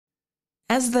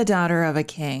As the daughter of a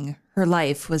king, her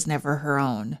life was never her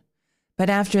own. But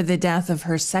after the death of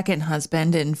her second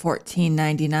husband in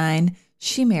 1499,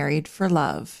 she married for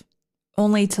love,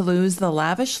 only to lose the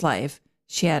lavish life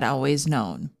she had always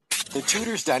known. The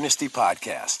Tudors Dynasty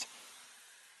Podcast.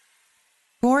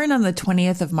 Born on the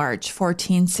 20th of March,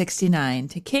 1469,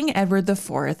 to King Edward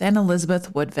IV and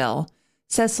Elizabeth Woodville,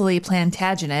 Cecily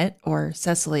Plantagenet, or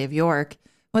Cecily of York,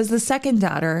 was the second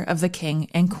daughter of the king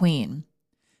and queen.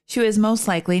 She was most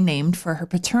likely named for her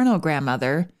paternal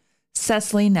grandmother,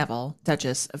 Cecily Neville,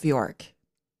 Duchess of York.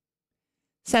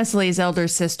 Cecily's elder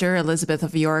sister, Elizabeth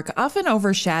of York, often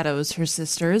overshadows her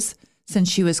sisters,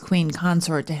 since she was queen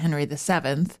consort to Henry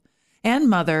VII, and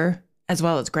mother, as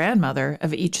well as grandmother,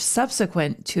 of each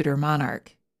subsequent Tudor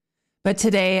monarch. But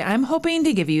today, I'm hoping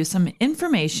to give you some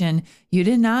information you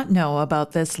did not know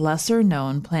about this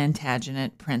lesser-known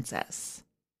Plantagenet princess.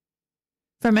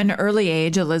 From an early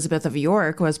age, Elizabeth of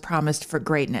York was promised for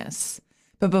greatness.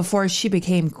 But before she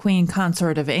became queen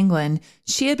consort of England,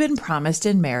 she had been promised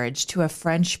in marriage to a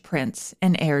French prince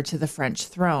and heir to the French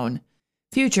throne,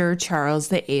 future Charles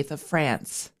VIII of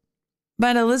France.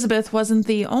 But Elizabeth wasn't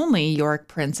the only York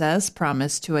princess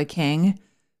promised to a king.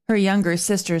 Her younger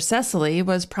sister Cecily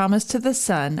was promised to the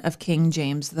son of King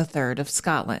James III of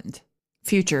Scotland,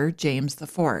 future James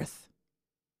IV.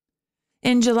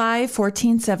 In July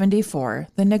 1474,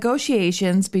 the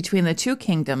negotiations between the two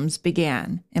kingdoms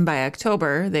began, and by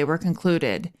October they were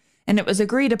concluded, and it was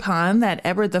agreed upon that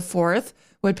Edward IV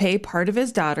would pay part of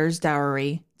his daughter's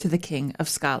dowry to the King of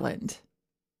Scotland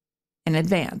in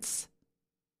advance.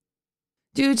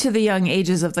 Due to the young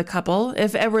ages of the couple,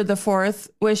 if Edward IV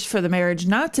wished for the marriage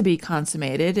not to be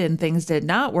consummated and things did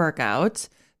not work out,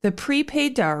 the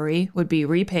prepaid dowry would be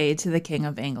repaid to the King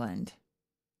of England.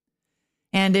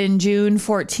 And in June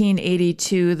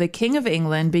 1482, the King of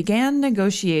England began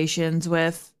negotiations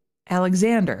with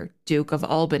Alexander, Duke of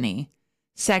Albany,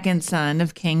 second son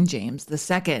of King James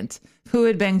II, who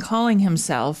had been calling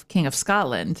himself King of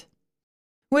Scotland,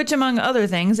 which, among other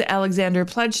things, Alexander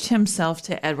pledged himself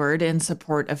to Edward in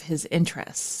support of his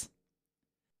interests.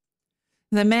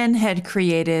 The men had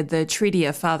created the Treaty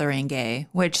of Fotheringay,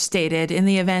 which stated in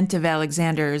the event of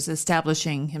Alexander's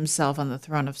establishing himself on the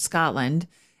throne of Scotland,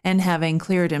 and having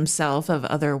cleared himself of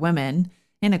other women,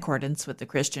 in accordance with the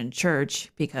Christian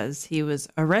Church, because he was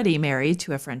already married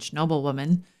to a French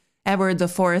noblewoman, Edward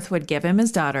IV would give him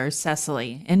his daughter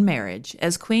Cecily in marriage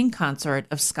as queen consort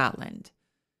of Scotland.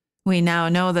 We now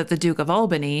know that the Duke of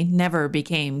Albany never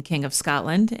became King of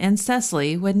Scotland, and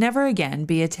Cecily would never again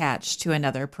be attached to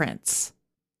another prince.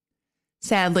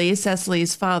 Sadly,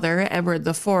 Cecily's father, Edward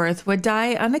IV, would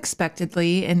die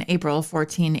unexpectedly in April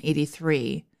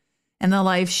 1483. And the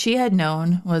life she had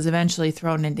known was eventually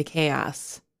thrown into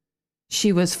chaos.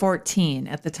 She was 14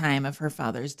 at the time of her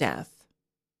father's death.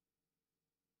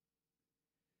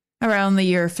 Around the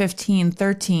year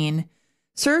 1513,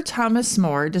 Sir Thomas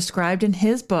More described in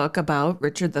his book about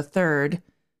Richard III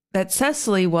that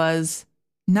Cecily was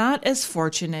not as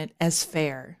fortunate as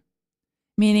fair,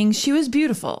 meaning she was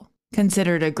beautiful,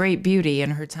 considered a great beauty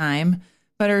in her time,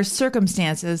 but her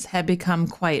circumstances had become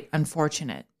quite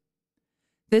unfortunate.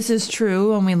 This is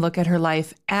true when we look at her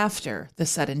life after the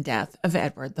sudden death of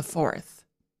Edward IV.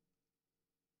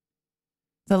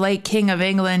 The late King of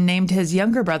England named his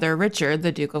younger brother Richard,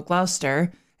 the Duke of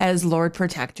Gloucester, as Lord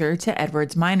Protector to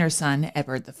Edward's minor son,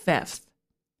 Edward V.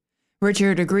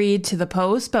 Richard agreed to the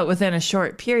post, but within a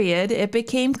short period, it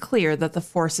became clear that the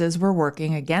forces were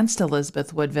working against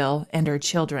Elizabeth Woodville and her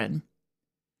children.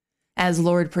 As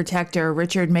Lord Protector,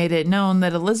 Richard made it known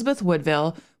that Elizabeth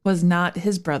Woodville was not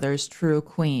his brother's true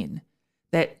queen,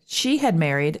 that she had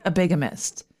married a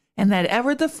bigamist, and that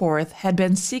Edward IV had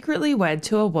been secretly wed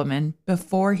to a woman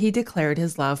before he declared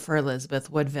his love for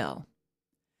Elizabeth Woodville.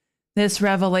 This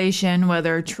revelation,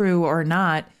 whether true or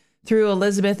not, threw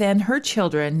Elizabeth and her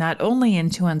children not only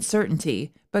into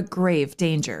uncertainty, but grave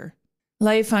danger.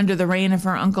 Life under the reign of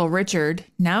her uncle Richard,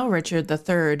 now Richard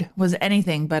III, was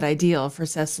anything but ideal for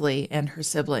Cecily and her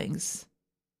siblings.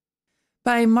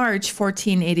 By March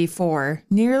 1484,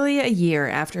 nearly a year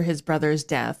after his brother's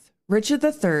death, Richard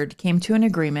III came to an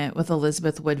agreement with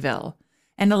Elizabeth Woodville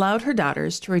and allowed her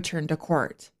daughters to return to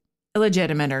court.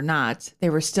 Illegitimate or not, they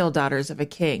were still daughters of a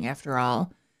king, after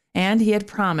all, and he had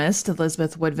promised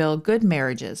Elizabeth Woodville good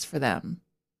marriages for them.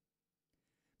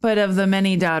 But of the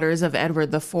many daughters of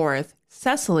Edward IV,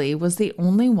 Cecily was the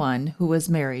only one who was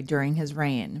married during his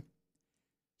reign.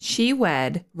 She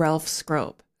wed Ralph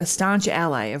Scrope, a staunch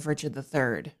ally of Richard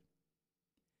III.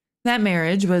 That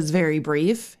marriage was very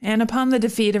brief, and upon the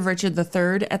defeat of Richard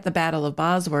III at the Battle of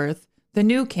Bosworth, the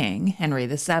new king, Henry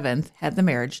VII, had the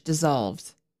marriage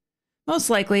dissolved. most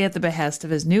likely at the behest of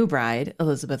his new bride,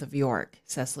 Elizabeth of York,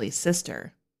 Cecily's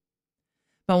sister.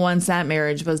 But once that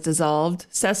marriage was dissolved,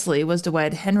 Cecily was to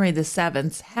wed Henry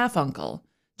VII's half-uncle,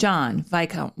 John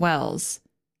Viscount Wells,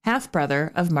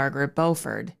 half-brother of Margaret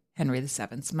Beaufort, Henry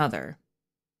VII's mother.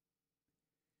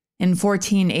 In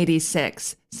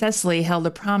 1486, Cecily held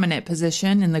a prominent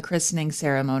position in the christening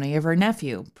ceremony of her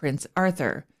nephew, Prince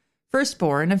Arthur,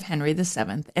 firstborn of Henry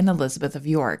VII and Elizabeth of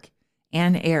York,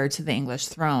 and heir to the English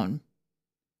throne.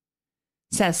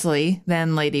 Cecily,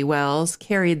 then Lady Wells,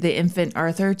 carried the infant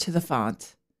Arthur to the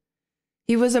font.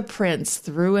 He was a prince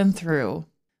through and through,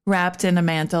 wrapped in a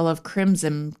mantle of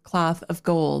crimson cloth of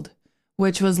gold,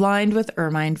 which was lined with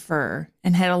ermine fur,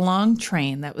 and had a long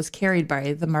train that was carried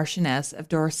by the Marchioness of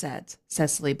Dorset,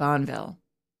 Cecily Bonville,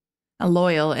 a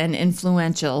loyal and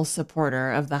influential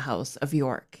supporter of the House of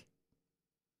York.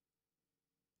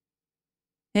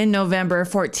 In November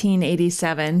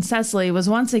 1487, Cecily was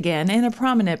once again in a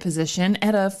prominent position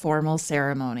at a formal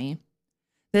ceremony.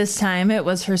 This time it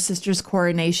was her sister's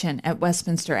coronation at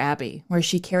Westminster Abbey, where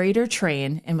she carried her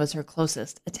train and was her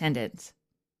closest attendant.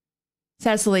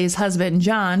 Cecily's husband,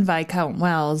 John Viscount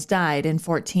Wells, died in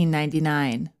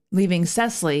 1499, leaving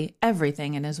Cecily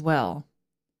everything in his will.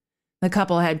 The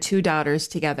couple had 2 daughters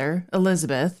together,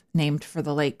 Elizabeth, named for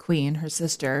the late Queen, her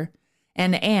sister,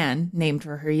 and Anne, named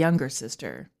for her younger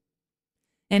sister.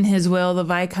 In his will, the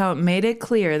Viscount made it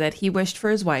clear that he wished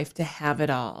for his wife to have it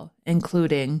all,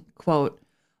 including, quote,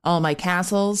 all my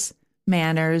castles,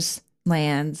 manors,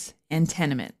 lands, and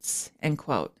tenements, end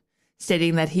quote,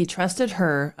 stating that he trusted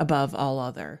her above all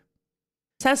other.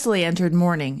 Cecily entered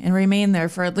mourning and remained there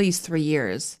for at least 3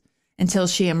 years, until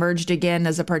she emerged again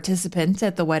as a participant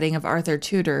at the wedding of Arthur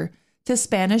Tudor to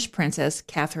Spanish Princess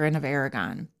Catherine of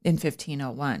Aragon in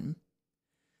 1501.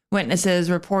 Witnesses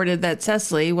reported that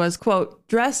Cecily was, quote,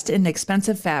 dressed in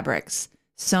expensive fabrics,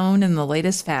 sewn in the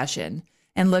latest fashion,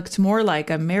 and looked more like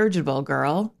a marriageable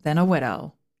girl than a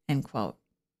widow, end quote.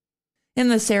 In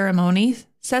the ceremony,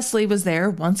 Cecily was there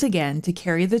once again to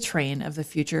carry the train of the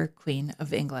future Queen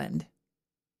of England.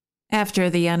 After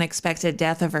the unexpected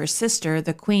death of her sister,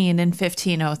 the Queen, in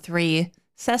 1503,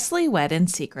 Cecily wed in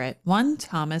secret one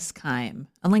Thomas Kyme,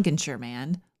 a Lincolnshire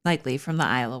man, likely from the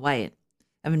Isle of Wight,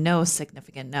 of no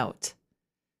significant note.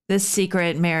 This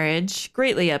secret marriage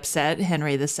greatly upset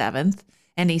Henry VII,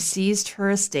 and he seized her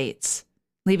estates,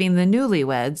 leaving the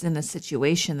newlyweds in a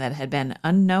situation that had been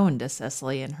unknown to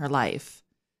Cecily in her life,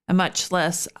 a much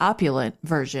less opulent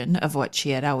version of what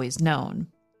she had always known.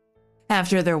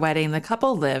 After their wedding, the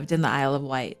couple lived in the Isle of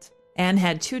Wight and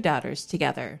had 2 daughters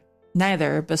together,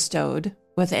 neither bestowed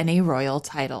with any royal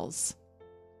titles.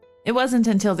 It wasn't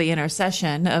until the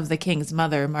intercession of the king's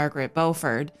mother, Margaret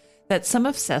Beaufort, that some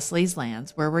of Cecily's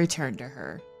lands were returned to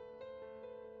her.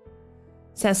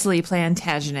 Cecily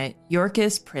Plantagenet,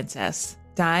 Yorkist princess,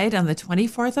 died on the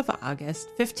 24th of August,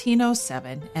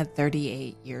 1507, at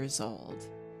 38 years old.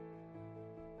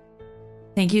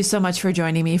 Thank you so much for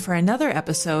joining me for another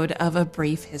episode of A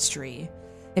Brief History.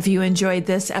 If you enjoyed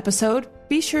this episode,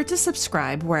 be sure to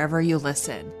subscribe wherever you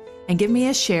listen, and give me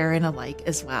a share and a like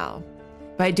as well.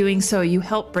 By doing so, you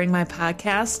help bring my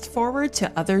podcast forward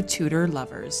to other Tudor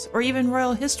lovers, or even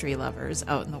royal history lovers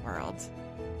out in the world.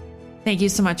 Thank you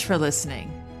so much for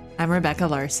listening. I'm Rebecca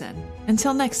Larson.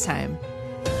 Until next time.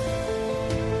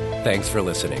 Thanks for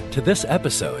listening to this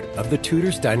episode of the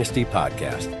Tudors Dynasty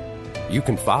Podcast. You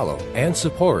can follow and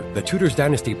support the Tudors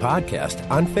Dynasty Podcast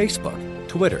on Facebook,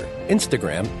 Twitter,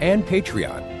 Instagram, and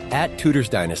Patreon @Tudors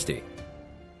Dynasty.